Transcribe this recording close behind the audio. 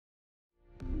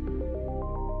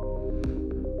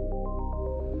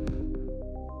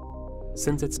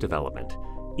Since its development,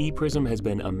 ePRISM has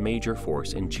been a major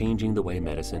force in changing the way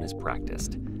medicine is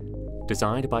practiced.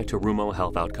 Designed by Terumo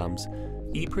Health Outcomes,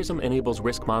 ePRISM enables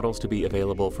risk models to be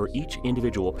available for each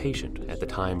individual patient at the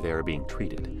time they are being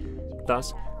treated,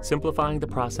 thus simplifying the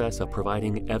process of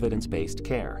providing evidence-based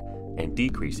care and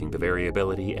decreasing the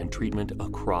variability and treatment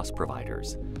across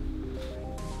providers.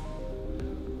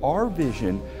 Our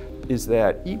vision is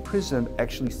that ePRISM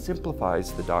actually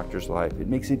simplifies the doctor's life. It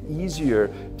makes it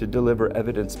easier to deliver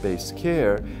evidence-based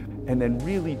care and then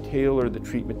really tailor the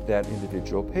treatment to that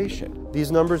individual patient.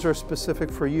 These numbers are specific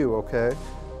for you, okay?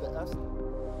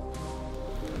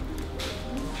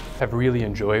 I've really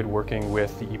enjoyed working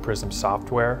with the ePRISM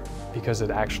software because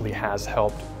it actually has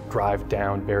helped drive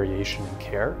down variation in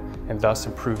care and thus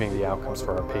improving the outcomes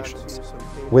for our patients.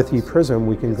 With ePRISM,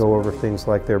 we can go over things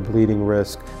like their bleeding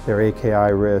risk, their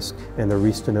AKI risk, and their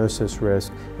restenosis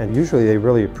risk, and usually they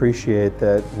really appreciate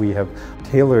that we have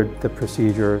tailored the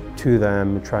procedure to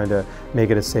them, trying to make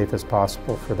it as safe as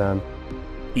possible for them.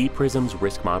 ePRISM's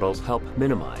risk models help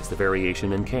minimize the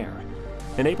variation in care,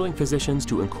 enabling physicians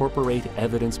to incorporate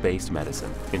evidence-based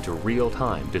medicine into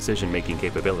real-time decision-making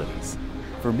capabilities.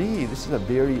 For me, this is a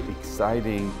very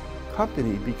exciting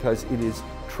company because it is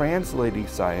translating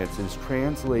science, it is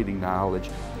translating knowledge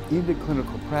into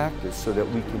clinical practice so that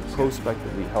we can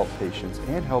prospectively help patients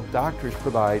and help doctors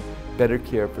provide better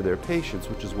care for their patients,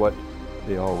 which is what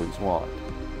they always want.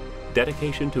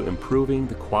 Dedication to improving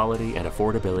the quality and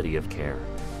affordability of care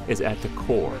is at the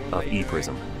core of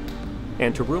ePRISM.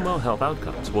 And Terumo Health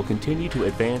Outcomes will continue to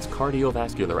advance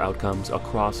cardiovascular outcomes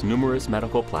across numerous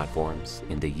medical platforms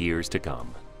in the years to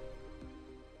come.